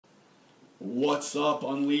What's up,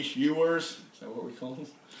 Unleash viewers? Is that what we call them?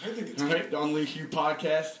 I think it's All right, the Unleash You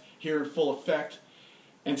podcast here in full effect.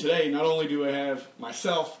 And today, not only do I have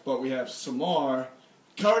myself, but we have Samar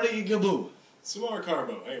Cardi-Gaboo. Samar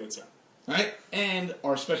Carbo. Hey, what's up? All right, and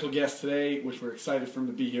our special guest today, which we're excited for him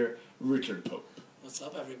to be here, Richard Pope. What's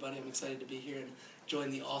up, everybody? I'm excited to be here and join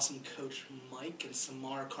the awesome coach Mike and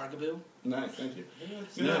Samar Cargaboo. Nice, thank you.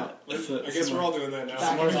 Yeah. Now, I guess we're all doing that now.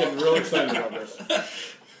 Samar's getting real excited about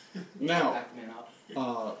this. Now,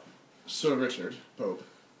 Sir Richard Pope,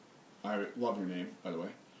 I love your name, by the way.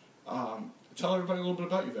 Tell everybody a little bit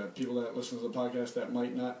about you, that people that listen to the podcast that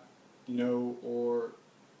might not know or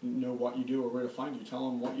know what you do or where to find you. Tell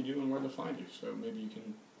them what you do and where to find you, so maybe you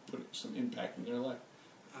can put some impact in their life.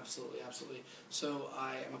 Absolutely, absolutely. So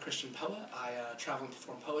I am a Christian poet. I travel and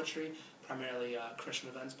perform poetry, primarily Christian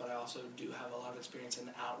events, but I also do have a lot of experience in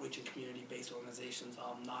outreach and community-based organizations,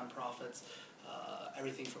 nonprofits,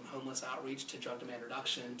 everything from homeless outreach to drug demand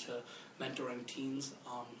reduction to mentoring teens.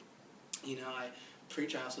 I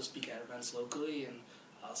preach. I also speak at events locally and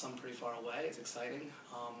some pretty far away. It's exciting.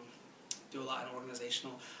 Do a lot in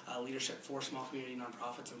organizational leadership for small community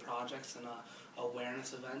nonprofits and projects and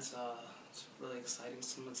awareness events. It's really exciting,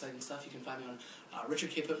 some exciting stuff. You can find me on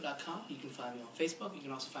richardkpope.com. You can find me on Facebook. You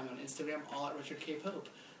can also find me on Instagram, all at richardkpope.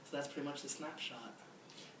 So that's pretty much the snapshot.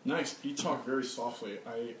 Nice. You talk very softly.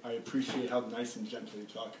 I appreciate how nice and gentle you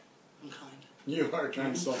talk. I'm kind. You are kind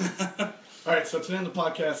and soft. All right, so today on the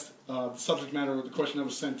podcast, the subject matter, the question that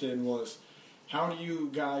was sent in was, how do you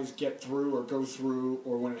guys get through or go through,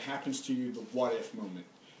 or when it happens to you, the what-if moment?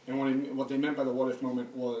 And what they meant by the what-if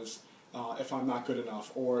moment was, if I'm not good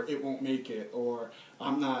enough, or it won't make it, or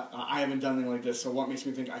I haven't done anything like this, so what makes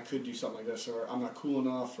me think I could do something like this, or I'm not cool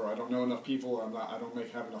enough, or I don't know enough people, or I don't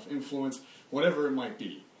have enough influence, whatever it might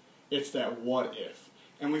be. It's that what if.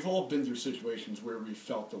 And we've all been through situations where we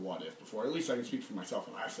felt the what if before. At least I can speak for myself,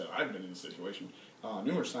 and I said I've been in a situation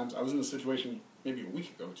numerous times. I was in a situation maybe a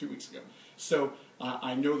week ago, 2 weeks ago. So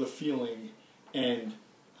I know the feeling, and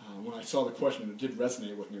when I saw the question, it did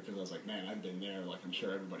resonate with me because I was like, man, I've been there. Like, I'm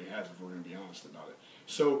sure everybody has if we're going to be honest about it.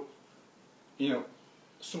 So,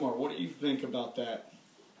 Samar, what do you think about that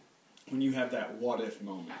when you have that what if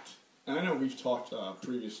moment? And I know we've talked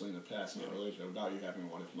previously in the past in our relationship about you having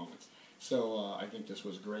what if moments. So I think this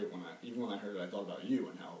was great even when I heard it, I thought about you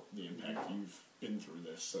and how the impact you've been through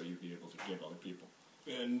this, so you'd be able to give other people.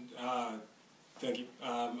 And thank you.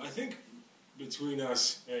 I think between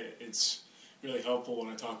us, it's really helpful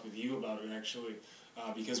when I talk with you about it, actually,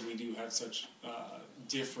 because we do have such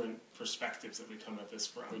different perspectives that we come at this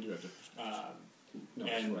from. We do have different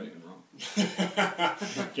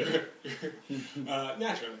perspectives. It's right and wrong.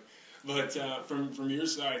 Naturally. But from your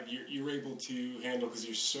side, you're able to handle, because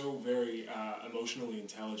you're so very emotionally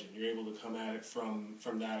intelligent, you're able to come at it from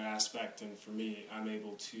that aspect, and for me, I'm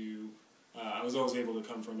able to, I was always able to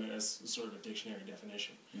come from it as sort of a dictionary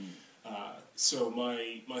definition. So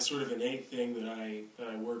my sort of innate thing that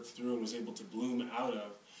I worked through and was able to bloom out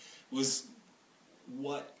of was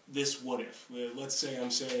what if. Let's say I'm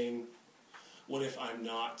saying, what if I'm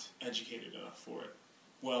not educated enough for it?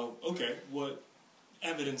 Well, okay, what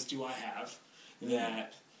evidence do I have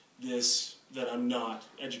that I'm not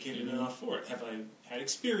educated enough for it? Have I had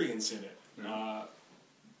experience in it?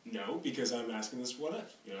 No, because I'm asking this what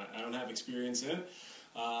if. I don't have experience in it.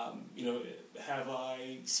 Have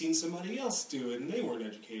I seen somebody else do it and they weren't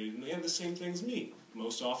educated and they have the same thing as me?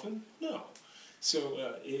 Most often, no.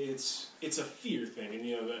 So it's a fear thing, and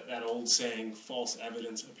that old saying, "false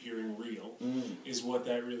evidence appearing real," is what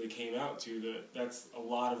that really came out to. That's a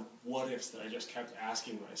lot of what ifs that I just kept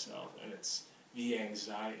asking myself, and it's the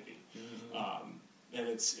anxiety, and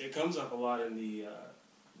it comes up a lot in the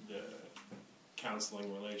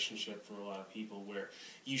counseling relationship for a lot of people, where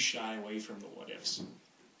you shy away from the what ifs.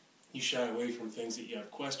 You shy away from things that you have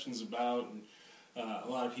questions about, and a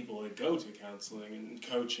lot of people, they go to counseling and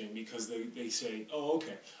coaching because they say, oh,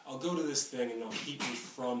 okay, I'll go to this thing and they'll keep me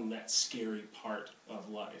from that scary part of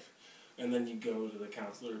life. And then you go to the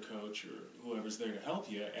counselor or coach or whoever's there to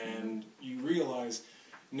help you, and you realize,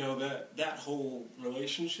 that whole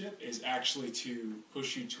relationship is actually to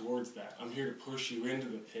push you towards that. I'm here to push you into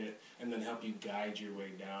the pit and then help you guide your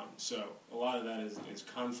way down. So a lot of that is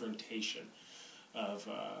confrontation of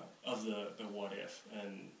the what if,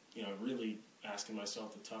 and really asking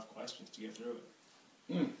myself the tough questions to get through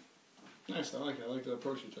it. Nice, I like it. I like the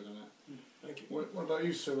approach you took on that. Thank you. What about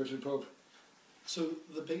you, Sir Richard Pope? So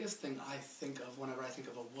the biggest thing I think of whenever I think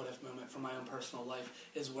of a what-if moment from my own personal life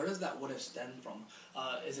is, where does that what-if stem from?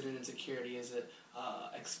 Is it an insecurity? Is it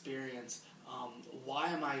experience? Why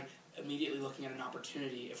am I immediately looking at an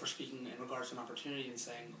opportunity, if we're speaking in regards to an opportunity and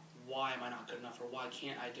saying, why am I not good enough, or why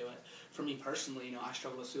can't I do it? For me personally, I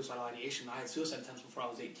struggle with suicidal ideation. I had suicide attempts before I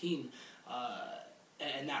was 18,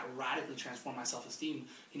 and that radically transformed my self-esteem.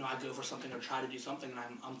 I go for something or try to do something, and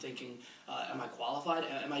I'm thinking, am I qualified?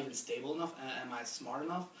 Am I even stable enough? Am I smart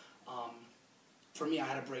enough? For me, I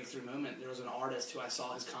had a breakthrough moment. There was an artist who I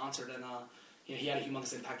saw his concert, and he had a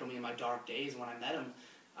humongous impact on me in my dark days. When I met him,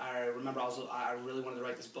 I remember I really wanted to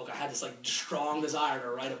write this book. I had this strong desire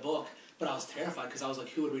to write a book, but I was terrified because I was like,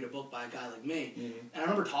 who would read a book by a guy like me? Mm-hmm. And I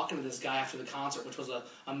remember talking to this guy after the concert, which was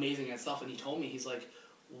amazing in itself, and he told me, he's like,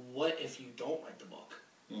 what if you don't write the book?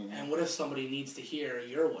 Mm-hmm. And what if somebody needs to hear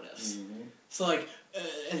your what ifs? Mm-hmm. So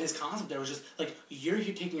in his concept there was just you're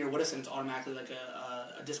taking your what ifs and it's automatically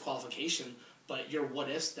a disqualification, but your what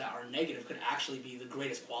ifs that are negative could actually be the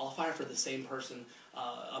greatest qualifier for the same person,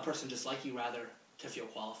 a person just like you rather, to feel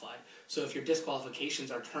qualified. So if your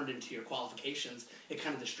disqualifications are turned into your qualifications, it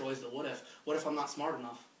kind of destroys the what if. What if I'm not smart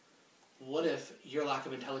enough? What if your lack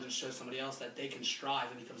of intelligence shows somebody else that they can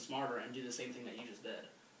strive and become smarter and do the same thing that you just did?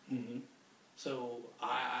 Mm-hmm. So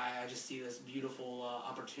I just see this beautiful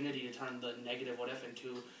opportunity to turn the negative what if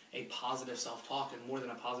into a positive self-talk, and more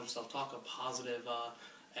than a positive self-talk, a positive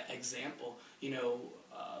example.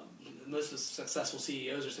 Most of the successful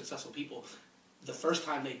CEOs or successful people, the first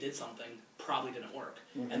time they did something probably didn't work.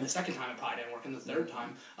 Mm-hmm. And the second time it probably didn't work. And the third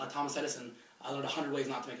time, Thomas Edison, I learned 100 ways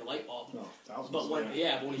not to make a light bulb. No, thousands. But when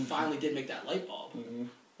he finally did make that light bulb, mm-hmm.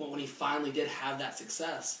 when he finally did have that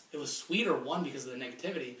success, it was sweeter, one, because of the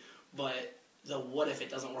negativity, but the what if it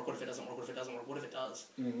doesn't work, what if it doesn't work, what if it doesn't work, what if it does?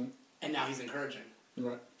 Mm-hmm. And now he's encouraging.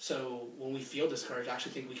 Right. So when we feel discouraged, I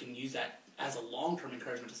actually think we can use that as a long-term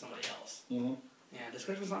encouragement to somebody else. Mm-hmm. Yeah,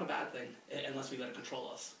 discouragement's not a bad thing, unless we let it control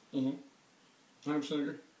us. Mm-hmm. 100%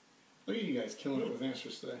 agree. Look at you guys killing it with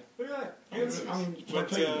answers today. Look at that.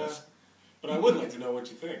 Answers. But I would like to know what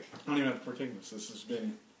you think. I don't even have to partake in this. This has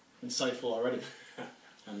been insightful already.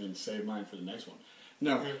 Save mine for the next one.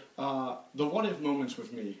 No, the what-if moments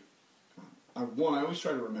with me, I always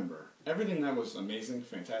try to remember everything that was amazing,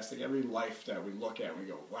 fantastic, every life that we look at and we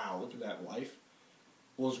go, wow, look at that life,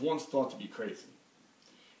 was once thought to be crazy.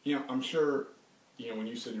 I'm sure, when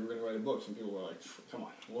you said you were going to write a book, some people were like, come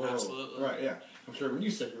on. Whoa. Absolutely. Right, yeah. I'm sure when you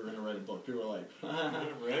said you were going to write a book, people were like,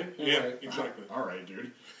 right? Yeah, right, exactly. All right,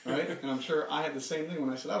 dude. Right? And I'm sure I had the same thing when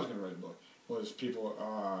I said I was going to write a book. Was people,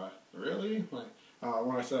 really?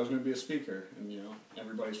 When I said I was going to be a speaker, and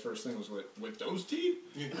everybody's first thing was with those teeth.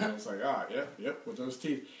 And I was like, yep, with those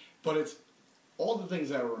teeth. But it's all the things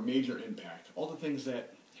that are a major impact, all the things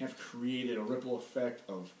that have created a ripple effect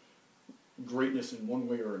of greatness in one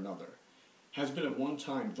way or another, has been at one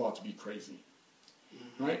time thought to be crazy,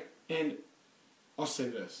 right? And I'll say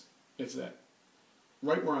this: it's that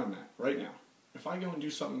right where I'm at right now. If I go and do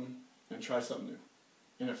something and try something new,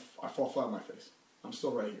 and if I fall flat on my face, I'm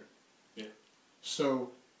still right here. Yeah.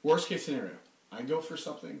 So, worst case scenario, I go for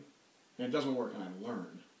something, and it doesn't work, and I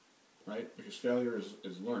learn, right? Because failure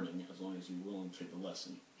is learning, as long as you're willing to take the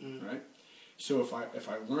lesson, right? So if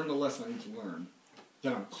I learn the lesson I need to learn,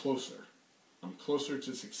 then I'm closer. I'm closer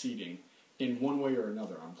to succeeding in one way or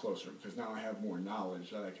another. I'm closer because now I have more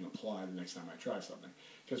knowledge that I can apply the next time I try something.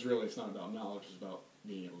 Because really, it's not about knowledge; it's about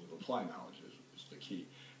being able to apply knowledge is the key.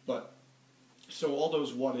 But so all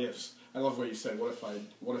those what ifs. I love what you said. What if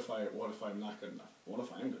I'm not good enough? What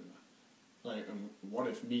if I am good enough? What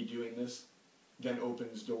if me doing this then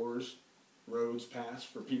opens doors, roads, paths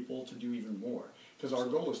for people to do even more? Because our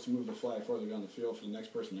goal is to move the flag further down the field for the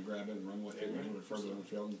next person to grab it and run with it and move it further down the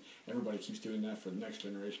field. And everybody keeps doing that for the next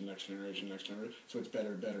generation. So it's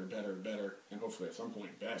better, and hopefully at some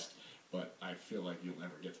point best. But I feel like you'll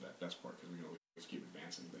never get to that best part because we can always keep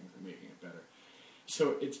advancing things and making it better.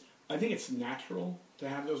 So I think it's natural to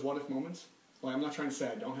have those what-if moments. I'm not trying to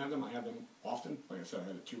say I don't have them. I have them often. Like I said, I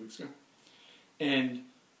had it 2 weeks ago. And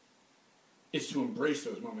it's to embrace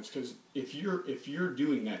those moments because if you're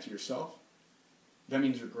doing that to yourself, that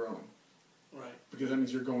means you're growing. Right. Because that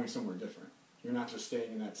means you're going somewhere different. You're not just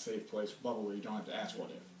staying in that safe place bubble where you don't have to ask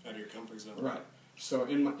what if. Out of your comfort zone. Right. So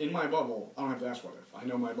in my bubble, I don't have to ask what if. I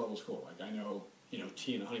know my bubble's cool. I know,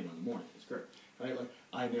 tea and honeymoon in the morning. It's great. Right?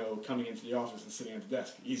 I know coming into the office and sitting at the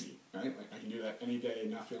desk, easy. Right? I can do that any day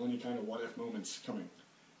and not feel any kind of what if moments coming.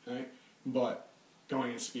 Right? But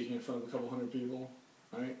going and speaking in front of a couple hundred people,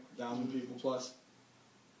 right? 1,000 people plus.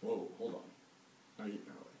 Whoa, hold on.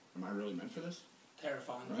 Am I really meant for this?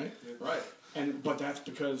 Terrifying. Right? Yeah. Right. But that's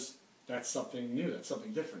because that's something new. That's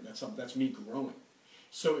something different. That's me growing.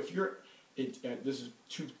 So if you're, this is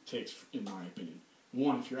two takes in my opinion.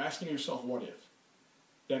 One, if you're asking yourself what if,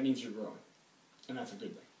 that means you're growing. And that's a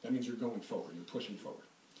good thing. That means you're going forward. You're pushing forward.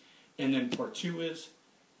 And then part two is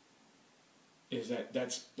that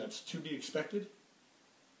that's to be expected,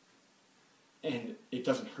 and it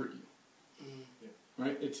doesn't hurt you.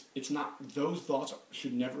 Right? It's not, those thoughts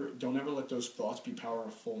don't ever let those thoughts be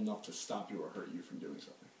powerful enough to stop you or hurt you from doing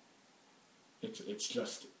something. It's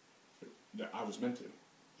just that I was meant to.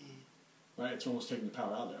 Right? It's almost taking the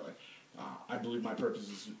power out of there. Like, I believe my purpose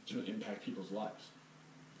is to impact people's lives.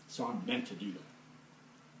 So I'm meant to do that.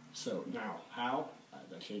 So now, how?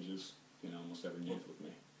 That changes, almost every month with me.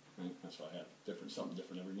 Right? That's why I have something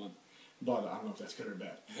different every month. But I don't know if that's good or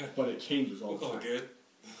bad. But it changes all the time. Good.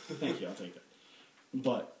 Thank you, I'll take that.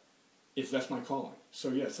 But that's my calling. So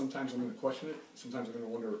yeah, sometimes I'm going to question it. Sometimes I'm going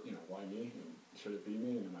to wonder, why me? And should it be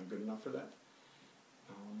me? And am I good enough for that?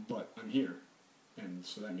 But I'm here, and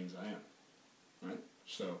so that means I am, right?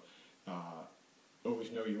 So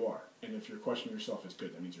always know you are. And if you're questioning yourself, it's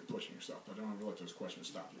good. That means you're pushing yourself. But don't ever let those questions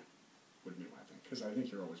stop you. Would be my thing, because I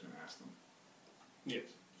think you're always going to ask them. Yes,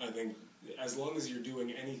 I think as long as you're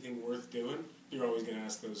doing anything worth doing, you're always going to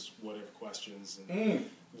ask those what-if questions. And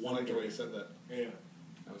I like the way you said that. Yeah.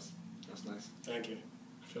 That was nice. Thank you.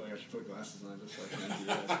 I feel like I should put glasses on just so I can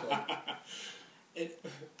answer that. It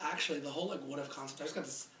actually, the whole what if concept. I just got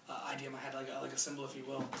this idea in my head, like a symbol, if you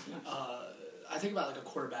will. I think about like a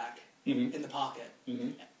quarterback in the pocket,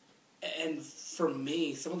 and for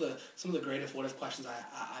me, some of the greatest what if questions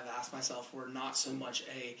I've asked myself were not so much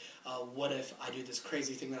what if I do this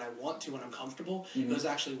crazy thing that I want to when I'm comfortable. It was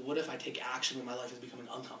actually, what if I take action when my life is becoming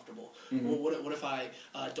uncomfortable? What if I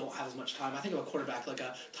don't have as much time? I think of a quarterback like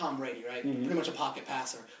a Tom Brady, right? Pretty much a pocket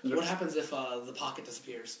passer. Yep. What happens if the pocket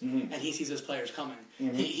disappears and he sees his players coming?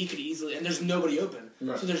 He could easily, and there's nobody open,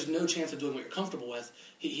 right. So there's no chance of doing what you're comfortable with.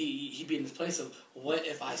 He'd be in this place of, what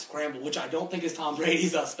if I scramble, which I don't think is Tom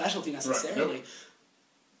Brady's specialty necessarily. Right. Yep.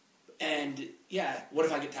 And yeah, what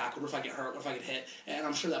if I get tackled? What if I get hurt? What if I get hit? And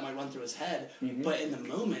I'm sure that might run through his head. But in the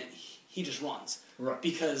moment, he just runs. Right.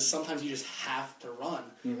 Because sometimes you just have to run.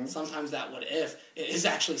 Sometimes that what if is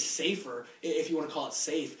actually safer, if you want to call it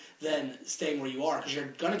safe, than staying where you are. Because you're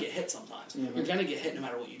going to get hit sometimes. You're going to get hit no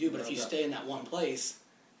matter what you do. But if you stay in that one place,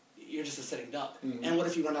 you're just a sitting duck. And what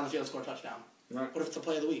if you run down the field and score a touchdown? Right. What if it's a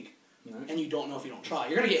play of the week? Right. And you don't know if you don't try.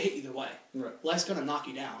 You're going to get hit either way. Right. Life's going to knock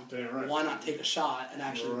you down. Damn right. Why not take a shot and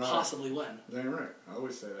actually possibly win? Damn right. I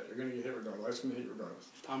always say that. You're going to get hit regardless. Life's going to hit you regardless.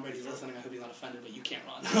 If Tom Brady's listening, I hope he's not offended, but you can't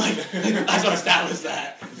run. I just want to establish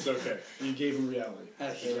that. It's okay. You gave him reality.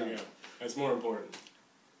 There we go. That's more important.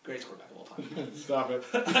 Greatest quarterback of all time. Stop it.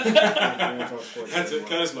 That's it.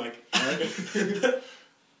 Cut us, Mike. Right?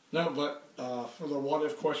 No, but for the what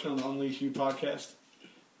if question on the Unleash You podcast,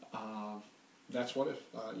 that's what if.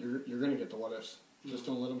 You're going to get the what ifs. Just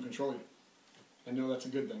don't let them control you. I know that's a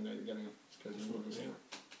good thing that you're getting them. Because you're moving forward.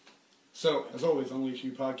 So, as always, Unleash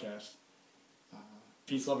You podcast.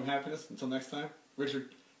 Peace, love, and happiness. Until next time,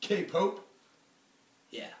 Richard K. Pope.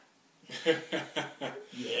 Yeah.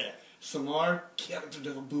 Yeah. Samar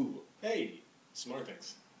Kiaratadaboo. Hey, smart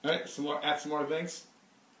things. Alright, Samar at Samar Thanks.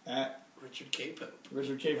 At Richard K. Pope.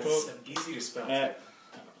 Richard K. Pope. That's so easy to spell. At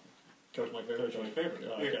Coach Mike Favorite. Coach Mike Favorite.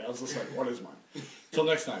 Okay, I was just like, what is mine? Till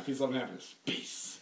next time, peace, love, and happiness. Peace.